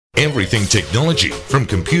Everything technology, from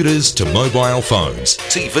computers to mobile phones,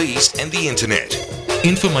 TVs and the internet.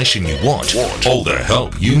 Information you want, all the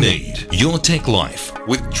help you need. Your Tech Life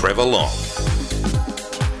with Trevor Long.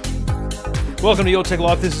 Welcome to Your Tech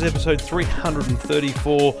Life. This is episode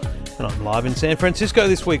 334, and I'm live in San Francisco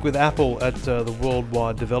this week with Apple at the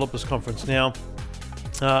Worldwide Developers Conference. Now,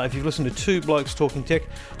 if you've listened to two blokes talking tech,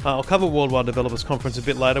 I'll cover Worldwide Developers Conference a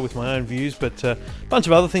bit later with my own views, but a bunch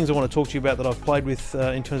of other things I want to talk to you about that I've played with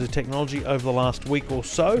in terms of technology over the last week or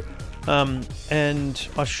so. And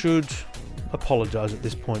I should apologise at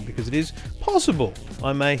this point because it is possible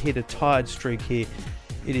I may hit a tired streak here.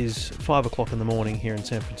 It is 5 o'clock in the morning here in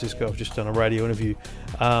San Francisco. I've just done a radio interview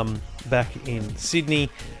back in Sydney,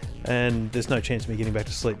 and there's no chance of me getting back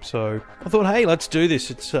to sleep. So I thought, hey, let's do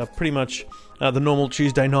this. It's pretty much the normal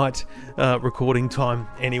Tuesday night recording time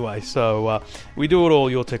anyway. So we do it all,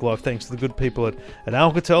 Your Tech Life, thanks to the good people at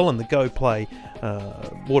Alcatel and the GoPlay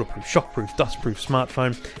waterproof, shockproof, dustproof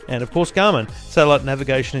smartphone, and of course Garmin, satellite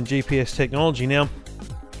navigation and GPS technology. Now,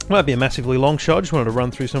 it won't be a massively long show. I just wanted to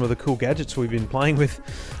run through some of the cool gadgets we've been playing with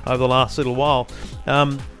over the last little while.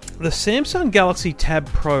 The Samsung Galaxy Tab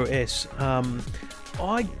Pro S.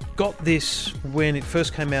 I got this when it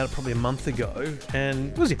first came out probably a month ago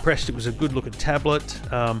and was impressed. It was a good looking tablet,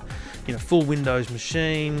 full Windows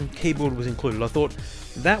machine, keyboard was included. I thought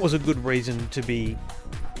that was a good reason to be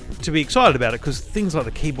excited about it, because things like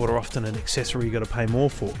the keyboard are often an accessory you've got to pay more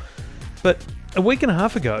for. But a week and a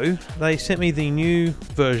half ago, they sent me the new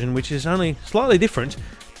version, which is only slightly different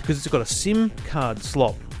because it's got a SIM card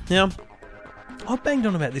slot. Now, I've banged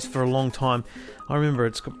on about this for a long time. I remember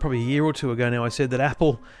it's probably a year or two ago now I said that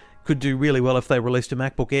Apple could do really well if they released a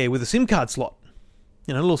MacBook Air with a SIM card slot,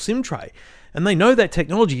 a little SIM tray. And they know that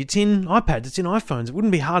technology. It's in iPads, it's in iPhones. It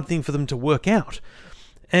wouldn't be a hard thing for them to work out.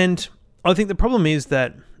 And I think the problem is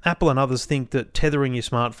that Apple and others think that tethering your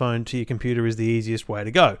smartphone to your computer is the easiest way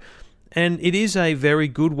to go. And it is a very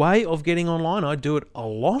good way of getting online. I do it a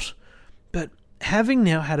lot. But having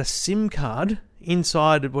now had a SIM card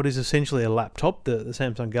inside what is essentially a laptop, the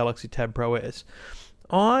Samsung Galaxy Tab Pro S,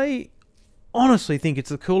 I honestly think it's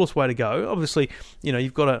the coolest way to go. Obviously,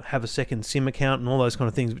 you've got to have a second SIM account and all those kind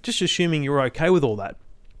of things, but just assuming you're okay with all that,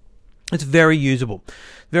 it's very usable,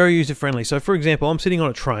 very user-friendly. So, for example, I'm sitting on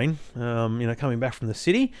a train, coming back from the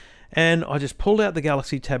city, and I just pulled out the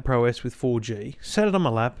Galaxy Tab Pro S with 4G, sat it on my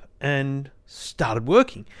lap, and started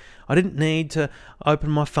working. I didn't need to open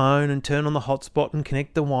my phone and turn on the hotspot and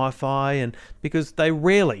connect the Wi-Fi, and because they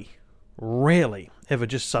rarely ever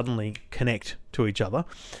just suddenly connect to each other.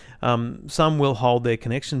 Some will hold their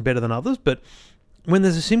connection better than others, but when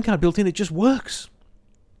there's a SIM card built in, it just works.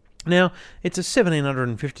 Now, it's a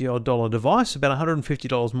 $1,750 device, about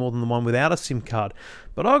 $150 more than the one without a SIM card.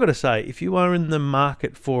 But I've got to say, if you are in the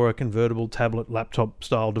market for a convertible tablet laptop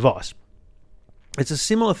style device, it's a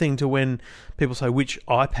similar thing to when people say, which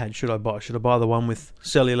iPad should I buy? Should I buy the one with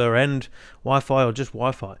cellular and Wi-Fi or just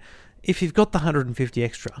Wi-Fi? If you've got the $150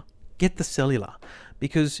 extra, get the cellular,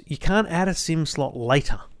 because you can't add a SIM slot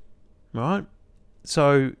later, right?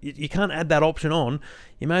 So you can't add that option on.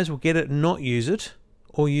 You may as well get it and not use it,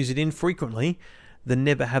 or use it infrequently, than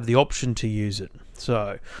never have the option to use it.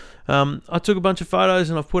 So I took a bunch of photos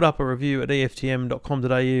and I've put up a review at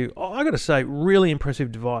eftm.com.au. I got to say, really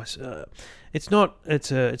impressive device. It's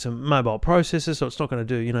a mobile processor, so it's not going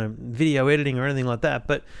to do video editing or anything like that.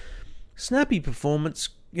 But snappy performance,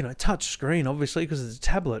 touch screen obviously because it's a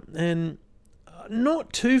tablet, and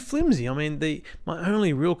not too flimsy. I mean, my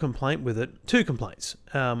only real complaint with it, two complaints,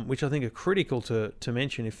 which I think are critical to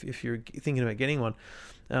mention if you're thinking about getting one.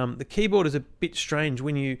 The keyboard is a bit strange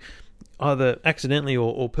when you either accidentally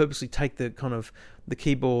or purposely take the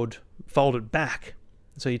keyboard, fold it back.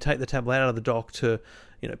 So you take the tablet out of the dock to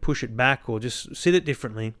push it back or just sit it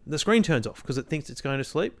differently. The screen turns off because it thinks it's going to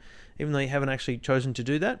sleep, even though you haven't actually chosen to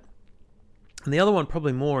do that. And the other one,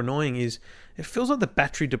 probably more annoying, is it feels like the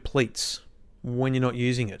battery depletes when you're not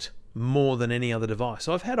using it more than any other device.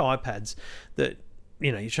 So I've had iPads that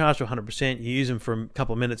you charge to 100%, you use them for a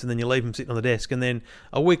couple of minutes, and then you leave them sitting on the desk, and then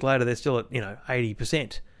a week later they're still at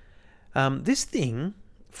 80%. This thing,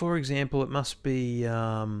 for example, it must be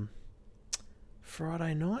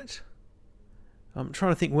Friday night. I'm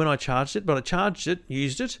trying to think when I charged it, but I charged it,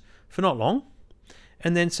 used it for not long,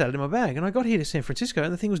 and then sat it in my bag. And I got here to San Francisco,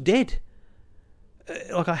 and the thing was dead.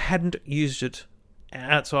 Like I hadn't used it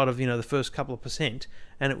outside of the first couple of percent,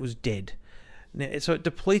 and it was dead. Now, so it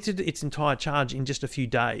depleted its entire charge in just a few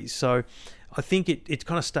days. So I think it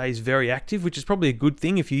kind of stays very active, which is probably a good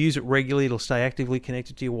thing. If you use it regularly, it'll stay actively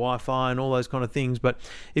connected to your Wi-Fi and all those kind of things. But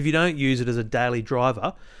if you don't use it as a daily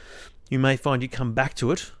driver, you may find you come back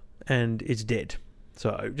to it and it's dead.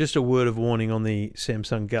 So just a word of warning on the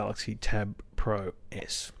Samsung Galaxy Tab Pro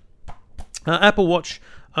S. Apple Watch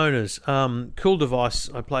owners, cool device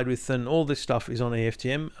I played with, and all this stuff is on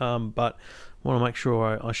EFTM, but I want to make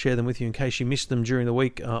sure I share them with you in case you missed them during the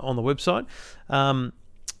week on the website.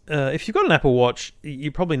 If you've got an Apple Watch,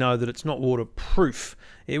 you probably know that it's not waterproof.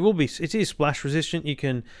 It is splash resistant. You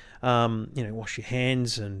can, wash your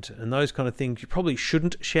hands and those kind of things. You probably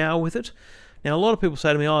shouldn't shower with it. Now, a lot of people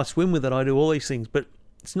say to me, I swim with it, I do all these things, but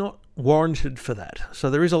it's not warranted for that.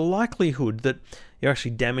 So there is a likelihood that you're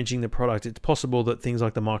actually damaging the product. It's possible that things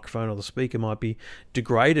like the microphone or the speaker might be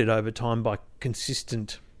degraded over time by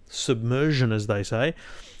consistent submersion, as they say.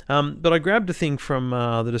 But I grabbed a thing from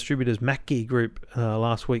the distributor's MacGear group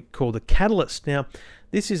last week called the Catalyst. Now,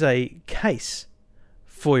 this is a case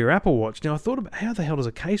for your Apple Watch. Now, I thought about how the hell does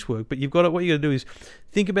a case work, but what you got to do is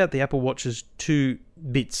think about the Apple Watch's two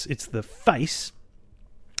bits. It's the face,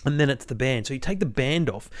 and then it's the band. So you take the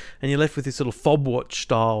band off, and you're left with this little fob watch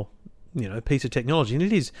style, piece of technology. And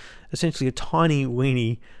it is essentially a tiny,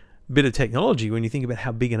 weeny bit of technology when you think about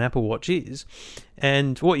how big an Apple Watch is.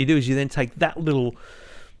 And what you do is you then take that little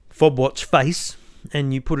fob watch face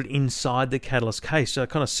and you put it inside the Catalyst case. So a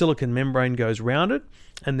kind of silicon membrane goes around it,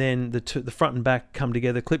 and then the front and back come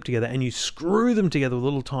together, clip together, and you screw them together with a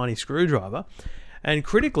little tiny screwdriver. And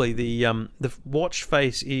critically, the watch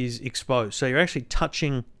face is exposed, so you're actually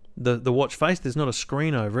touching the watch face. There's not a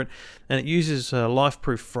screen over it, and it uses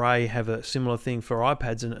LifeProof Fray. Have a similar thing for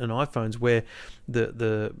iPads and iPhones, where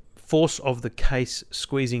the force of the case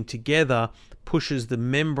squeezing together pushes the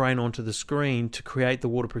membrane onto the screen to create the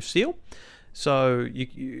waterproof seal. So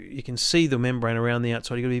you can see the membrane around the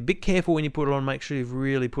outside. You've got to be a bit careful when you put it on. Make sure you've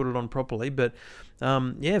really put it on properly. But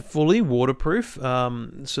fully waterproof,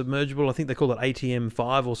 submergible. I think they call it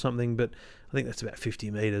ATM5 or something, but I think that's about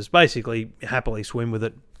 50 meters. Basically, happily swim with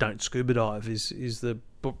it. Don't scuba dive is the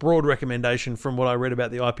broad recommendation from what I read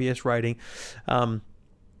about the IPS rating. And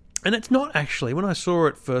it's not actually, when I saw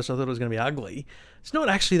it first, I thought it was going to be ugly. It's not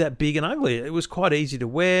actually that big and ugly. It was quite easy to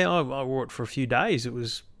wear. I wore it for a few days. It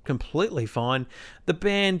was completely fine. The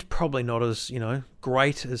band probably not as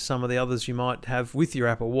great as some of the others you might have with your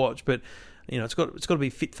Apple Watch, but it's got to be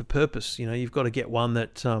fit for purpose. You've got to get one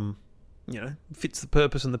that fits the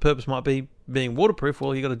purpose, and the purpose might be being waterproof.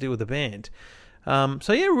 Well, you got to deal with the band.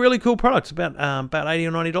 Really cool product. It's about $80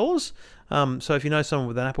 or $90. So if you know someone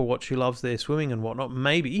with an Apple Watch who loves their swimming and whatnot,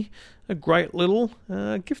 maybe a great little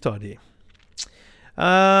gift idea.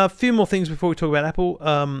 A few more things before we talk about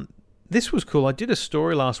Apple. This was cool. I did a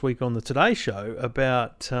story last week on the Today Show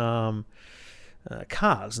about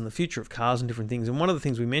cars and the future of cars and different things. And one of the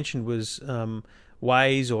things we mentioned was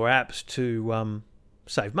ways or apps to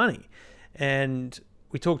save money. And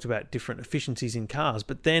we talked about different efficiencies in cars.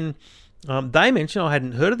 But then they mentioned, I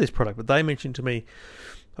hadn't heard of this product, but they mentioned to me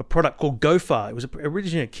a product called GoFar. It was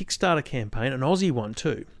originally a Kickstarter campaign, an Aussie one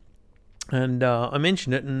too. And I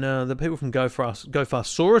mentioned it, and the people from GoFar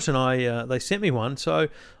saw it, and they sent me one. So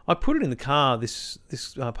I put it in the car this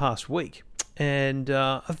past week, and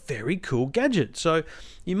a very cool gadget. So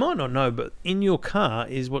you might not know, but in your car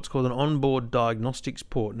is what's called an onboard diagnostics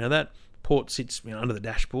port. Now that port sits under the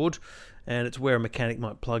dashboard, and it's where a mechanic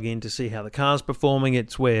might plug in to see how the car's performing.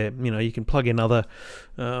 It's where you can plug in other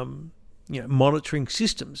monitoring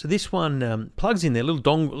systems. So this one plugs in there,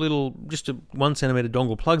 just a 1 centimeter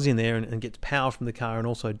dongle plugs in there and gets power from the car and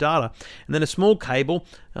also data. And then a small cable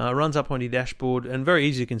runs up on your dashboard, and very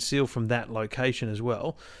easy to conceal from that location as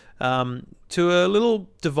well, to a little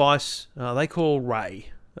device they call Ray,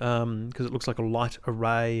 because it looks like a light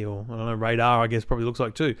array, or I don't know, radar I guess probably looks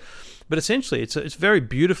like too. But essentially it's very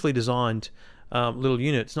beautifully designed little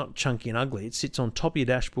unit. It's not chunky and ugly. It sits on top of your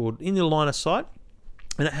dashboard in your line of sight.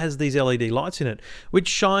 And it has these LED lights in it, which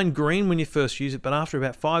shine green when you first use it, but after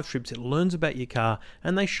about 5 trips, it learns about your car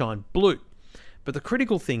and they shine blue. But the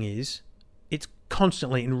critical thing is, it's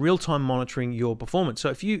constantly in real-time monitoring your performance. So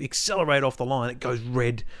if you accelerate off the line, it goes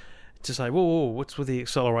red to say, whoa, what's with the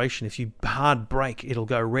acceleration? If you hard brake, it'll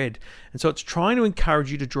go red. And so it's trying to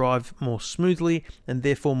encourage you to drive more smoothly and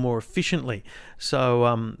therefore more efficiently.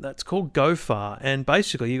 So that's called GoFar, and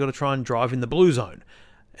basically you've got to try and drive in the blue zone.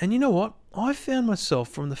 And you know what? I found myself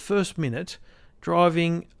from the first minute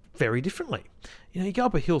driving very differently. You go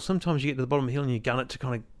up a hill, sometimes you get to the bottom of the hill and you gun it to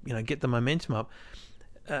kind of, get the momentum up.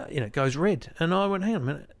 It goes red. And I went, hang on a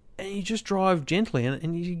minute. And you just drive gently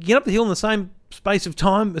and you get up the hill in the same space of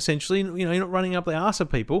time, essentially. You're not running up the arse of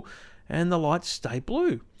people, and the lights stay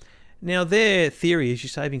blue. Now, their theory is you're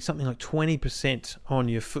saving something like 20% on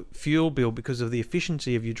your fuel bill because of the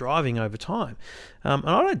efficiency of your driving over time. And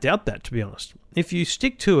I don't doubt that, to be honest. If you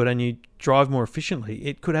stick to it and you drive more efficiently,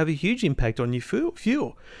 it could have a huge impact on your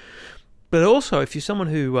fuel. But also, if you're someone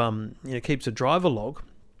who keeps a driver log,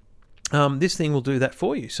 this thing will do that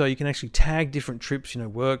for you. So you can actually tag different trips,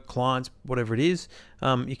 work, clients, whatever it is.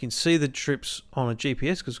 You can see the trips on a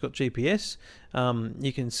GPS because it's got GPS.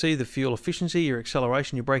 You can see the fuel efficiency, your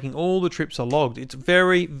acceleration, your braking. All the trips are logged. It's a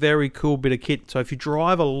very, very cool bit of kit. So if you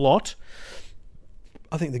drive a lot,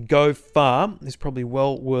 I think the Go Far is probably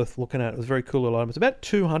well worth looking at. It was a very cool little item. It's about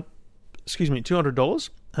 $200.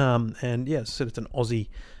 And yeah, as I said, it's an Aussie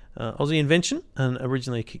invention and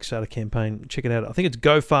originally a Kickstarter campaign. Check it out. I think it's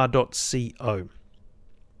gofar.co.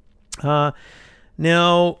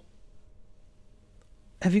 Now,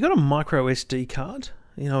 have you got a micro SD card?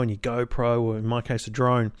 In your GoPro, or in my case, a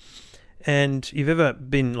drone, and you've ever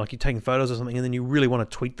been like you're taking photos or something and then you really want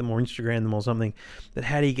to tweak them or Instagram them or something, but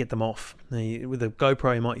how do you get them off? With a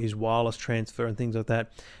GoPro, you might use wireless transfer and things like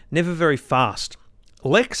that. Never very fast.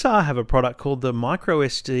 Lexar have a product called the micro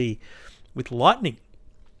SD with Lightning.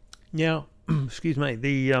 Now, excuse me,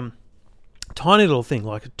 the tiny little thing,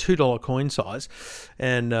 like a $2 coin size,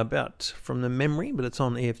 and about, from the memory, but it's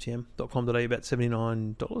on EFTM.com.au, about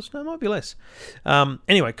 $79. No, it might be less.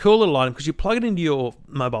 Anyway, cool little item, because you plug it into your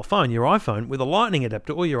mobile phone, your iPhone, with a Lightning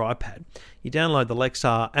adapter or your iPad. You download the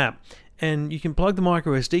Lexar app, and you can plug the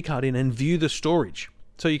micro SD card in and view the storage.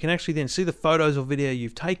 So you can actually then see the photos or video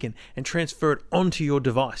you've taken and transfer it onto your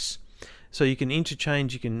device. So you can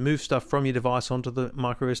interchange, you can move stuff from your device onto the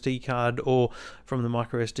micro SD card or from the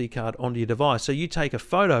micro SD card onto your device. So you take a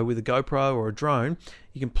photo with a GoPro or a drone,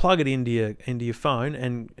 you can plug it into your phone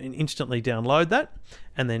and instantly download that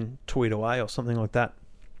and then tweet away or something like that.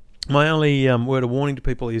 My only word of warning to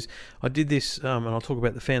people is I did this, and I'll talk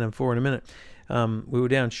about the Phantom 4 in a minute. We were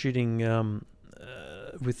down shooting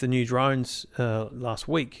with the new drones last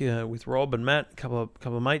week with Rob and Matt, a couple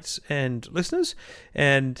of mates and listeners,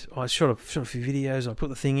 and I shot a few videos. I put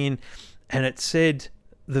the thing in, and it said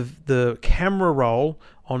the camera roll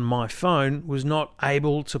on my phone was not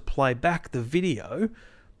able to play back the video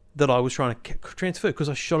that I was trying to transfer because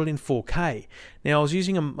I shot it in 4K. Now I was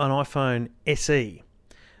using an iPhone SE.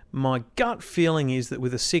 My gut feeling is that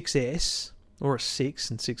with a 6S or a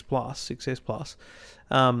 6 and 6 Plus, 6S Plus,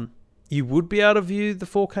 you would be able to view the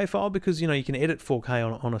 4K file because, you can edit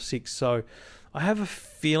 4K on a 6. So I have a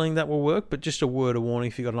feeling that will work, but just a word of warning,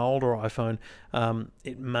 if you've got an older iPhone,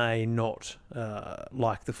 it may not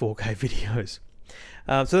like the 4K videos.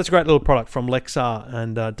 So that's a great little product from Lexar,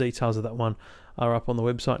 and details of that one are up on the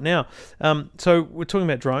website now. So we're talking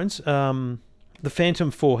about drones. The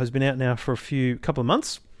Phantom 4 has been out now for a couple of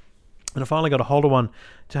months. And I finally got a hold of one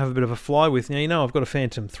to have a bit of a fly with. Now, I've got a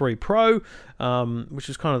Phantom 3 Pro, which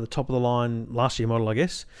is kind of the top of the line last year model, I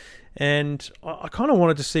guess. And I kind of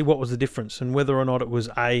wanted to see what was the difference and whether or not it was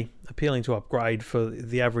appealing to upgrade for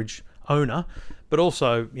the average owner, but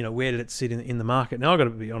also, where did it sit in the market? Now, I've got to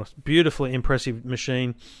be honest, beautifully impressive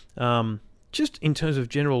machine. Just in terms of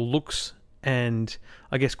general looks and,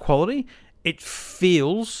 I guess, quality, it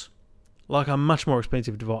feels like a much more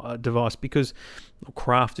expensive device because, or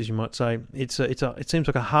craft as you might say, it seems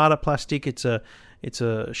like a harder plastic. It's a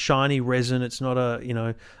shiny resin. It's not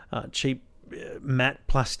a cheap matte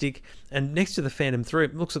plastic. And next to the Phantom 3,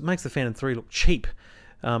 it makes the Phantom 3 look cheap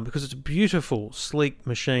because it's a beautiful, sleek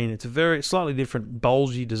machine. It's a very slightly different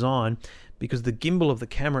bulgy design because the gimbal of the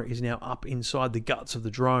camera is now up inside the guts of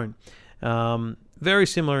the drone. Very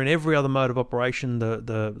similar in every other mode of operation.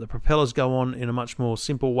 The propellers go on in a much more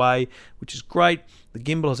simple way, which is great. The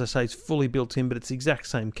gimbal, as I say, is fully built in, but it's the exact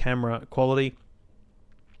same camera quality.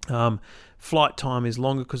 Flight time is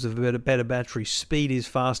longer because of better battery. Speed is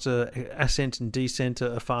faster. Ascent and descent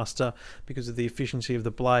are faster because of the efficiency of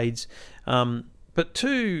the blades. But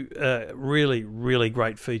two really, really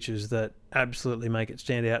great features that absolutely make it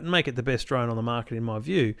stand out and make it the best drone on the market in my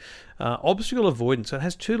view. Obstacle avoidance. So it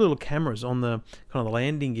has two little cameras on the kind of the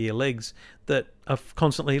landing gear legs that are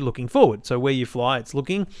constantly looking forward. So where you fly, it's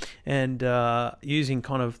looking, and using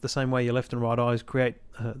kind of the same way your left and right eyes create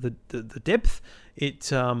the depth. It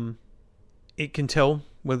can tell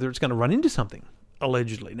whether it's going to run into something.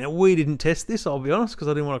 Allegedly. Now, we didn't test this, I'll be honest, because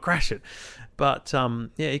I didn't want to crash it. But,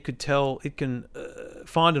 it could tell, it can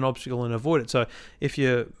find an obstacle and avoid it. So if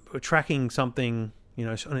you're tracking something, in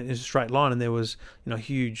a straight line and there was, a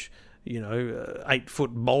huge,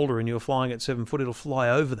 8-foot boulder and you were flying at 7 foot, it'll fly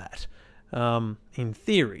over that, in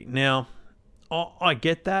theory. Now, I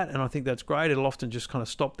get that, and I think that's great. It'll often just kind of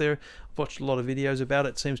stop there. I've watched a lot of videos about it.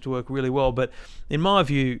 It seems to work really well. But in my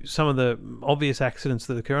view, some of the obvious accidents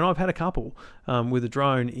that occur, and I've had a couple with a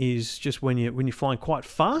drone, is just when you're flying quite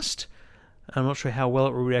fast. I'm not sure how well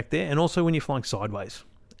it will react there, and also when you're flying sideways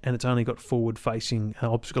and it's only got forward-facing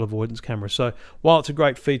obstacle avoidance cameras. So while it's a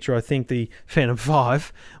great feature, I think the Phantom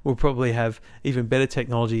 5 will probably have even better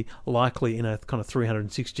technology, likely in a kind of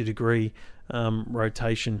 360-degree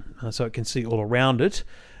rotation, so it can see all around it.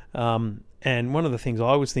 And one of the things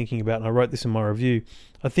I was thinking about, and I wrote this in my review,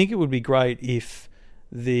 I think it would be great if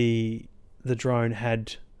the drone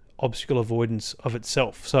had obstacle avoidance of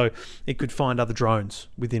itself, so it could find other drones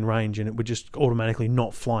within range and it would just automatically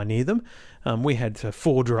not fly near them. We had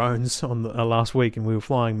 4 drones on the last week, and we were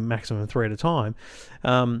flying maximum 3 at a time,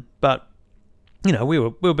 but we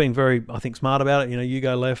were being very, I think, smart about it. You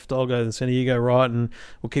go left, I'll go to the center, you go right, and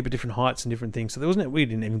we'll keep at different heights and different things. So we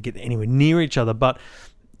didn't even get anywhere near each other. But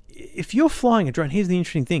if you're flying a drone, here's the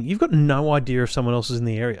interesting thing: you've got no idea if someone else is in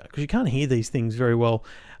the area, because you can't hear these things very well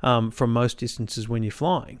from most distances when you're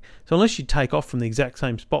flying. So unless you take off from the exact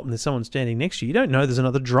same spot and there's someone standing next to you, you don't know there's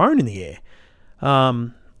another drone in the air,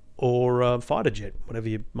 or a fighter jet, whatever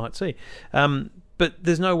you might see. But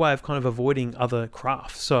there's no way of kind of avoiding other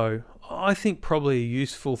craft. So I think probably a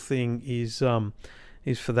useful thing is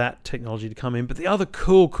for that technology to come in. But the other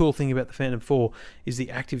cool thing about the Phantom 4 is the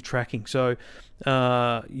active tracking. So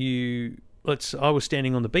I was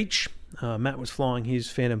standing on the beach. Matt was flying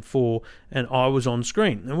his Phantom 4, and I was on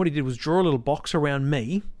screen. And what he did was draw a little box around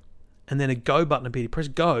me, and then a go button appeared. He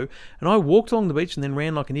pressed go, and I walked along the beach and then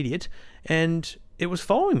ran like an idiot, and it was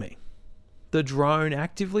following me. The drone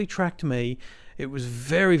actively tracked me. It was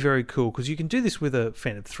very, very cool, because you can do this with a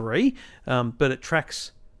Phantom 3, but it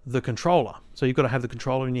tracks the controller. So you've got to have the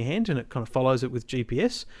controller in your hand, and it kind of follows it with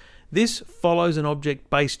GPS. This follows an object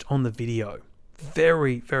based on the video.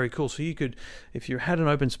 Very, very cool. So you could, if you had an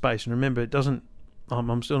open space, and remember, it doesn't,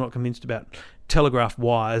 I'm still not convinced about telegraph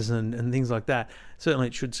wires and things like that. Certainly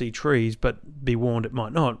it should see trees, but be warned, it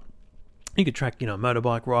might not. You could track,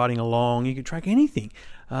 motorbike riding along. You could track anything.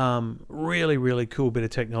 Really, really cool bit of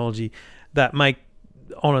technology that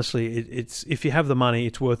honestly, it's if you have the money,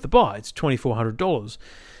 it's worth the buy. It's $2,400.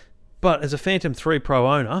 But as a Phantom 3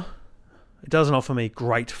 Pro owner, it doesn't offer me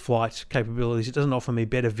great flight capabilities. It doesn't offer me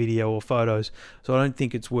better video or photos. So I don't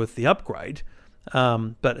think it's worth the upgrade.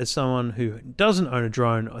 But as someone who doesn't own a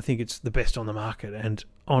drone, I think it's the best on the market. And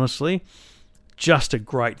honestly, just a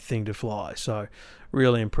great thing to fly. So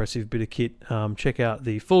really impressive bit of kit. Check out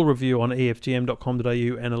the full review on eftm.com.au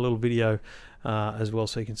and a little video as well,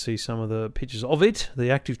 so you can see some of the pictures of it,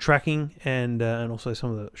 the active tracking, and also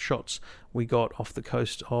some of the shots we got off the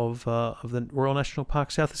coast of the Royal National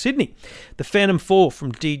Park south of Sydney. The Phantom 4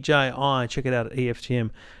 from DJI. Check it out at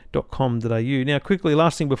eftm.com.au. Now, quickly,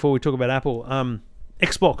 last thing before we talk about Apple,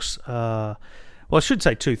 Xbox. Well, I should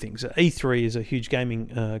say 2 things. E3 is a huge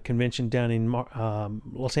gaming convention down in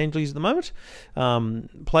Los Angeles at the moment.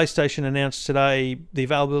 PlayStation announced today the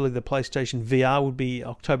availability of the PlayStation VR would be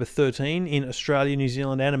October 13 in Australia, New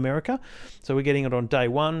Zealand and America. So we're getting it on day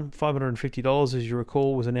one. $550, as you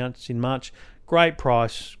recall, was announced in March. Great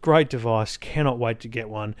price, great device, cannot wait to get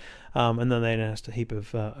one. And then they announced a heap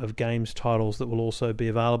of games titles that will also be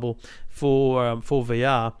available for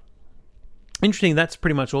VR. Interesting, that's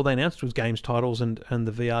pretty much all they announced was games titles and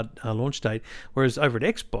the VR launch date. Whereas over at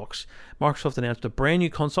Xbox, Microsoft announced a brand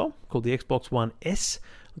new console called the Xbox One S.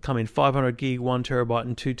 It'll come in 500 gig, 1 terabyte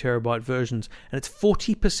and 2 terabyte versions. And it's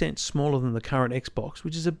 40% smaller than the current Xbox,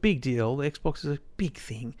 which is a big deal. The Xbox is a big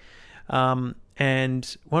thing.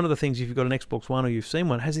 And one of the things, if you've got an Xbox One or you've seen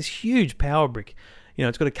one, it has this huge power brick.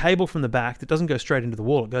 It's got a cable from the back that doesn't go straight into the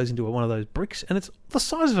wall. It goes into one of those bricks, and it's the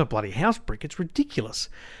size of a bloody house brick. It's ridiculous.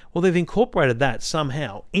 Well, they've incorporated that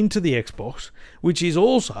somehow into the Xbox, which is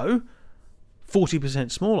also 40%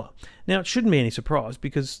 smaller. Now, it shouldn't be any surprise,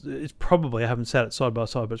 because it's probably, I haven't sat it side by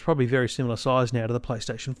side, but it's probably very similar size now to the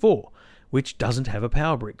PlayStation 4, which doesn't have a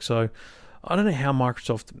power brick. So I don't know how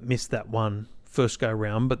Microsoft missed that one first go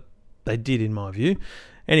round, but they did, in my view.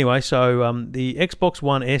 Anyway, so the Xbox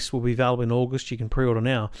One S will be available in August. You can pre-order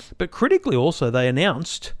now. But critically also, they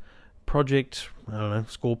announced Project,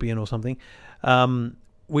 Scorpion or something,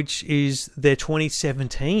 which is their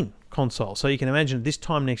 2017 console. So you can imagine this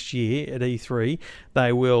time next year at E3,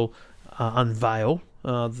 they will unveil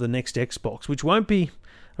the next Xbox, which won't be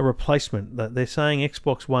a replacement. They're saying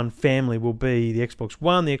Xbox One family will be the Xbox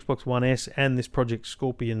One, the Xbox One S, and this Project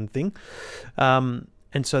Scorpion thing.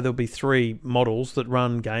 And so there'll be 3 models that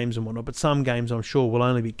run games and whatnot, but some games I'm sure will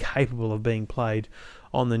only be capable of being played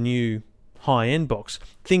on the new high-end box.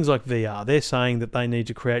 Things like VR, they're saying that they need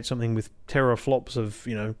to create something with teraflops of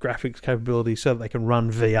graphics capability so that they can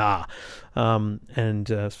run VR. And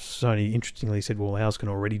Sony interestingly said, well, ours can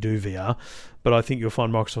already do VR, but I think you'll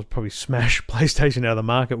find Microsoft probably smash PlayStation out of the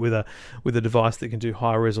market with a device that can do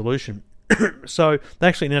higher resolution. So they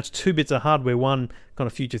actually announced 2 bits of hardware, one kind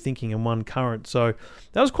of future thinking and one current. So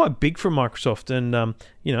that was quite big for Microsoft, and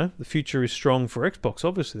the future is strong for Xbox.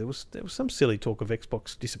 Obviously, there was some silly talk of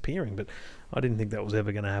Xbox disappearing, but I didn't think that was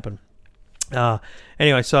ever going to happen.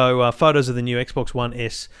 Anyway, so photos of the new Xbox One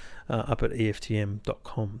S up at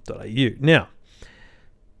EFTM.com.au. Now,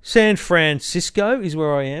 San Francisco is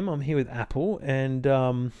where I am. I'm here with Apple, and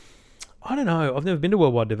I don't know. I've never been to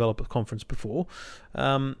Worldwide Developer Conference before.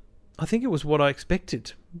 I think it was what I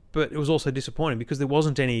expected, but it was also disappointing because there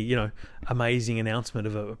wasn't any, amazing announcement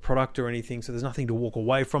of a product or anything. So there's nothing to walk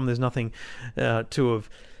away from. There's nothing to have,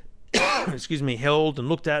 held and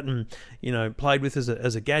looked at and, played with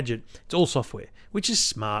as a gadget. It's all software, which is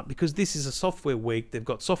smart because this is a software week. They've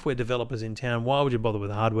got software developers in town. Why would you bother with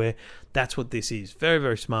hardware? That's what this is. Very,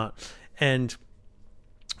 very smart. And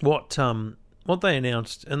what they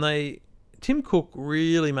announced, and Tim Cook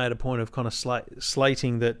really made a point of kind of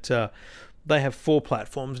slating that they have 4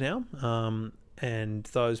 platforms now, and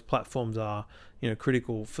those platforms are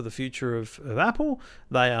critical for the future of Apple.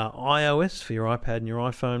 They are iOS for your iPad and your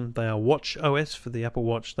iPhone. They are watchOS for the Apple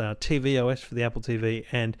Watch. They are tvOS for the Apple TV,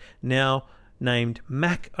 and now named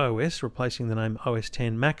macOS, replacing the name OS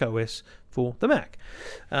X, macOS for the Mac.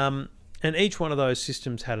 And each one of those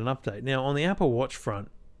systems had an update. Now, on the Apple Watch front,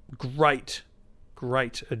 great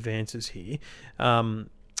advances here.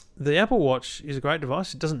 The Apple Watch is a great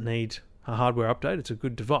device. It doesn't need a hardware update. It's a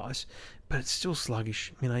good device, but it's still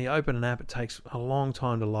sluggish. You open an app, it takes a long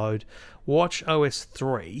time to load. Watch OS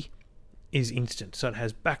 3 is instant. So it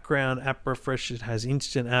has background app refresh, it has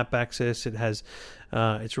instant app access,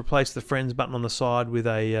 it's replaced the Friends button on the side with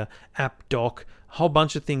a app dock, a whole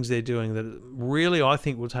bunch of things they're doing that really I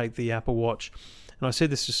think will take the Apple Watch. And I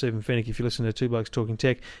said this to Stephen Fennick, if you listen to Two Blokes Talking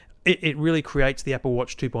Tech, it really creates the Apple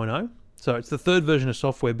Watch 2.0. So it's the 3rd version of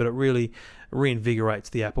software, but it really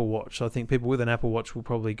reinvigorates the Apple Watch. So I think people with an Apple Watch will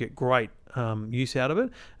probably get great use out of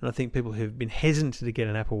it. And I think people who've been hesitant to get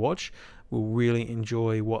an Apple Watch will really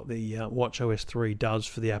enjoy what the Watch OS 3 does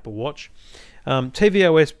for the Apple Watch.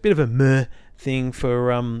 tvOS, bit of a meh thing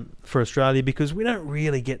for Australia because we don't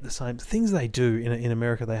really get the same things they do in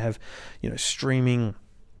America. They have streaming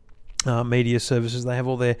media services. They have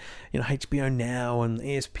all their HBO Now and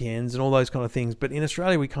ESPNs and all those kind of things, but in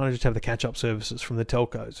Australia we kind of just have the catch-up services from the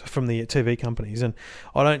telcos, from the TV companies, and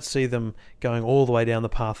I don't see them going all the way down the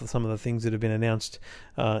path of some of the things that have been announced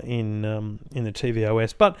in the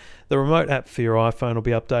tvOS. But the remote app for your iPhone will be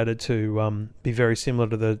updated to be very similar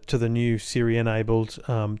to the new Siri enabled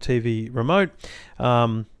TV remote.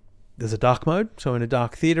 There's a dark mode, so in a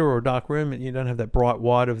dark theater or a dark room you don't have that bright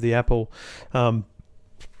white of the Apple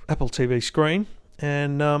TV screen,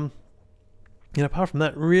 and apart from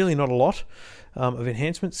that, really not a lot of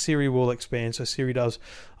enhancements. Siri will expand, so Siri does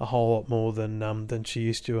a whole lot more than she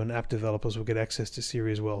used to, and app developers will get access to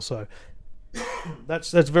Siri as well. So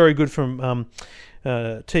that's very good from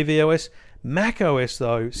tvOS. macOS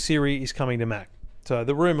though, Siri is coming to Mac, so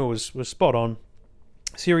the rumor was spot on.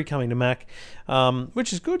 Siri coming to Mac,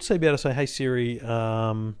 which is good. So you'll be able to say, hey Siri,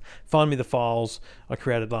 find me the files I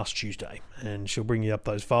created last Tuesday, and she'll bring you up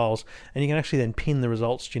those files, and you can actually then pin the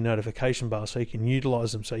results to your notification bar so you can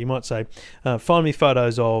utilize them. So you might say, find me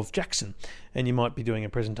photos of Jackson, and you might be doing a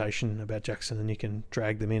presentation about Jackson, and you can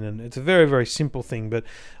drag them in, and it's a very, very simple thing, but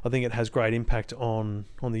I think it has great impact on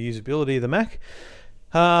the usability of the Mac.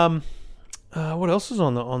 What else is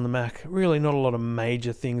on the Mac? Really not a lot of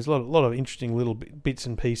major things. A lot of interesting little bits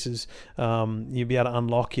and pieces. You'll be able to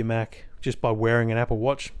unlock your Mac just by wearing an Apple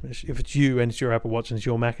Watch. If it's you and it's your Apple Watch and it's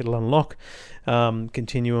your Mac, it'll unlock.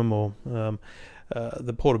 Continuum or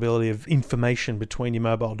the portability of information between your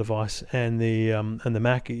mobile device and the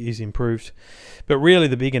Mac is improved. But really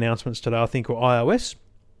the big announcements today I think were iOS,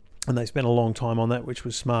 and they spent a long time on that, which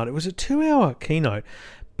was smart. It was a 2-hour keynote,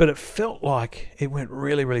 but it felt like it went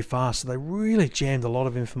really, really fast. So they really jammed a lot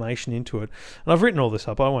of information into it. And I've written all this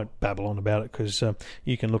up. I won't babble on about it because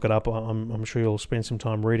you can look it up. I'm sure you'll spend some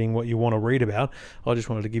time reading what you want to read about. I just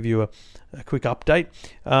wanted to give you a quick update.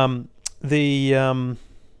 The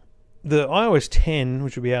iOS 10,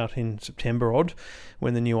 which will be out in September,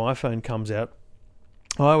 when the new iPhone comes out,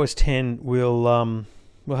 iOS 10 will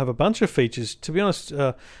have a bunch of features. To be honest,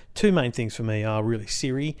 2 main things for me are really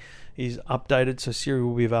Siri is updated, so Siri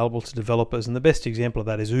will be available to developers, and the best example of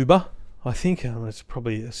that is Uber. I think it's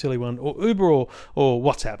probably a silly one, or Uber or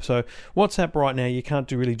WhatsApp. So WhatsApp right now you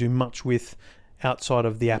can't really do much with outside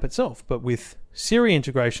of the app itself, but with Siri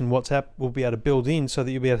integration, WhatsApp will be able to build in so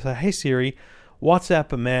that you'll be able to say, hey Siri,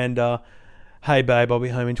 WhatsApp Amanda, hey babe, I'll be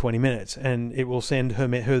home in 20 minutes, and it will send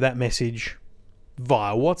her that message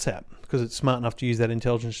via WhatsApp, because it's smart enough to use that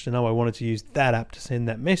intelligence to know I wanted to use that app to send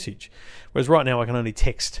that message. Whereas right now I can only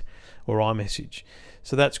text or iMessage.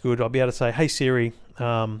 So that's good. I'll be able to say, hey Siri,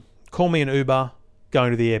 call me an Uber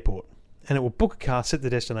going to the airport. And it will book a car, set the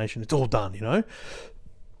destination. It's all done, you know.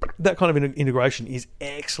 That kind of integration is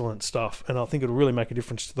excellent stuff. And I think it'll really make a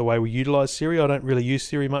difference to the way we utilize Siri. I don't really use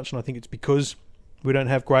Siri much, and I think it's because we don't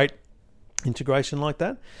have great integration like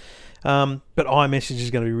that. But iMessage is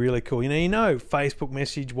going to be really cool. You know, Facebook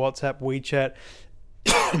Message, WhatsApp, WeChat,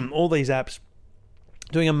 all these apps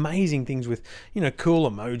doing amazing things with, cool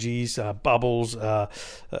emojis, bubbles,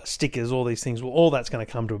 stickers, all these things. Well, all that's going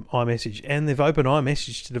to come to iMessage. And they've opened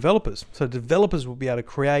iMessage to developers. So developers will be able to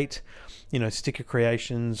create, sticker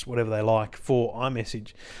creations, whatever they like for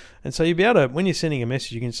iMessage. And so you'll be able to, when you're sending a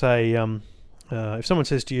message, you can say, if someone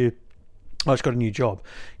says to you, I just got a new job,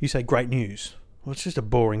 you say great news. Well, it's just a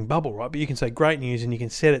boring bubble, right? But you can say great news, and you can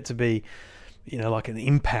set it to be, like an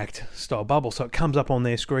impact style bubble. So it comes up on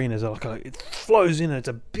their screen as it flows in, and it's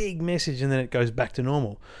a big message, and then it goes back to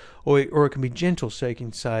normal. Or it can be gentle, so you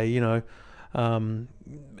can say,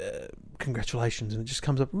 congratulations, and it just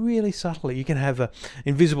comes up really subtly. You can have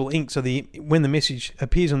invisible ink, so when the message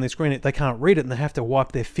appears on their screen, they can't read it, and they have to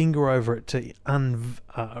wipe their finger over it to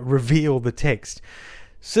reveal the text.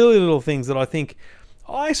 Silly little things that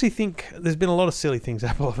I actually think there's been a lot of silly things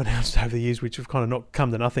Apple have announced over the years which have kind of not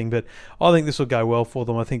come to nothing, but I think this will go well for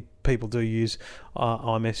them. I think people do use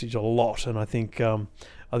iMessage a lot, and I think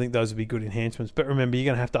those will be good enhancements. But remember, you're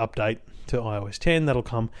going to have to update to iOS 10. That'll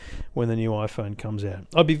come when the new iPhone comes out.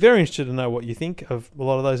 I'd be very interested to know what you think of a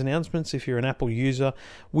lot of those announcements. If you're an Apple user,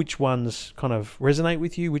 which ones kind of resonate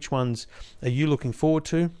with you? Which ones are you looking forward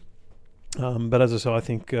to? But as I say, I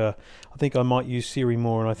think I might use Siri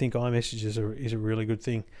more, and I think iMessage is a really good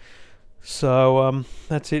thing. So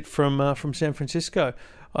that's it from San Francisco.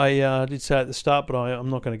 I did say at the start, but I'm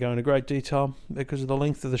not going to go into great detail because of the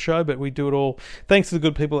length of the show. But we do it all thanks to the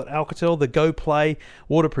good people at Alcatel, the Go Play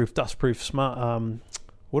waterproof, dustproof,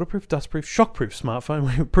 shockproof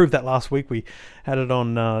smartphone. We proved that last week. We had it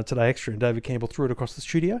on Today Extra, and David Campbell threw it across the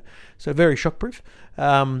studio. So very shockproof.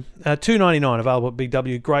 $299 available at Big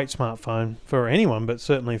W. Great smartphone for anyone, but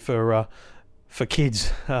certainly for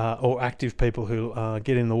kids or active people who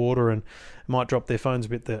get in the water and might drop their phones a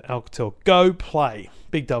bit. The Alcatel Go Play,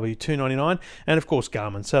 Big W, $299. And of course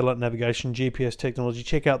Garmin, satellite navigation, GPS technology.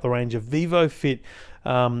 Check out the range of VivoFit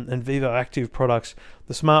and Vivo Active products,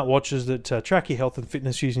 the smart watches that track your health and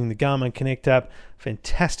fitness using the Garmin Connect app.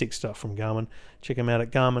 Fantastic stuff from Garmin. Check them out at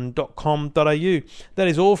garmin.com.au. That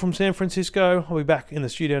is all from San Francisco. I'll be back in the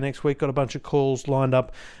studio next week. Got a bunch of calls lined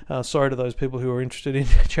up. Sorry to those people who are interested in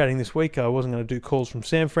chatting this week. I wasn't going to do calls from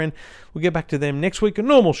San Fran. We'll get back to them next week. A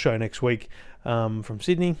normal show next week from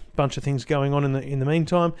Sydney. Bunch of things going on in the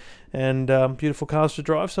meantime, and beautiful cars to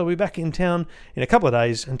drive. So I'll be back in town in a couple of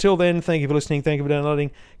days. Until then, thank you for listening. Thank you for downloading.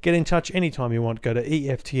 Get in touch anytime you want. Go to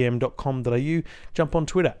eftm.com.au. Jump on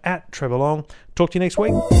Twitter at Trevor Long. Talk to you next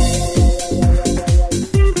week.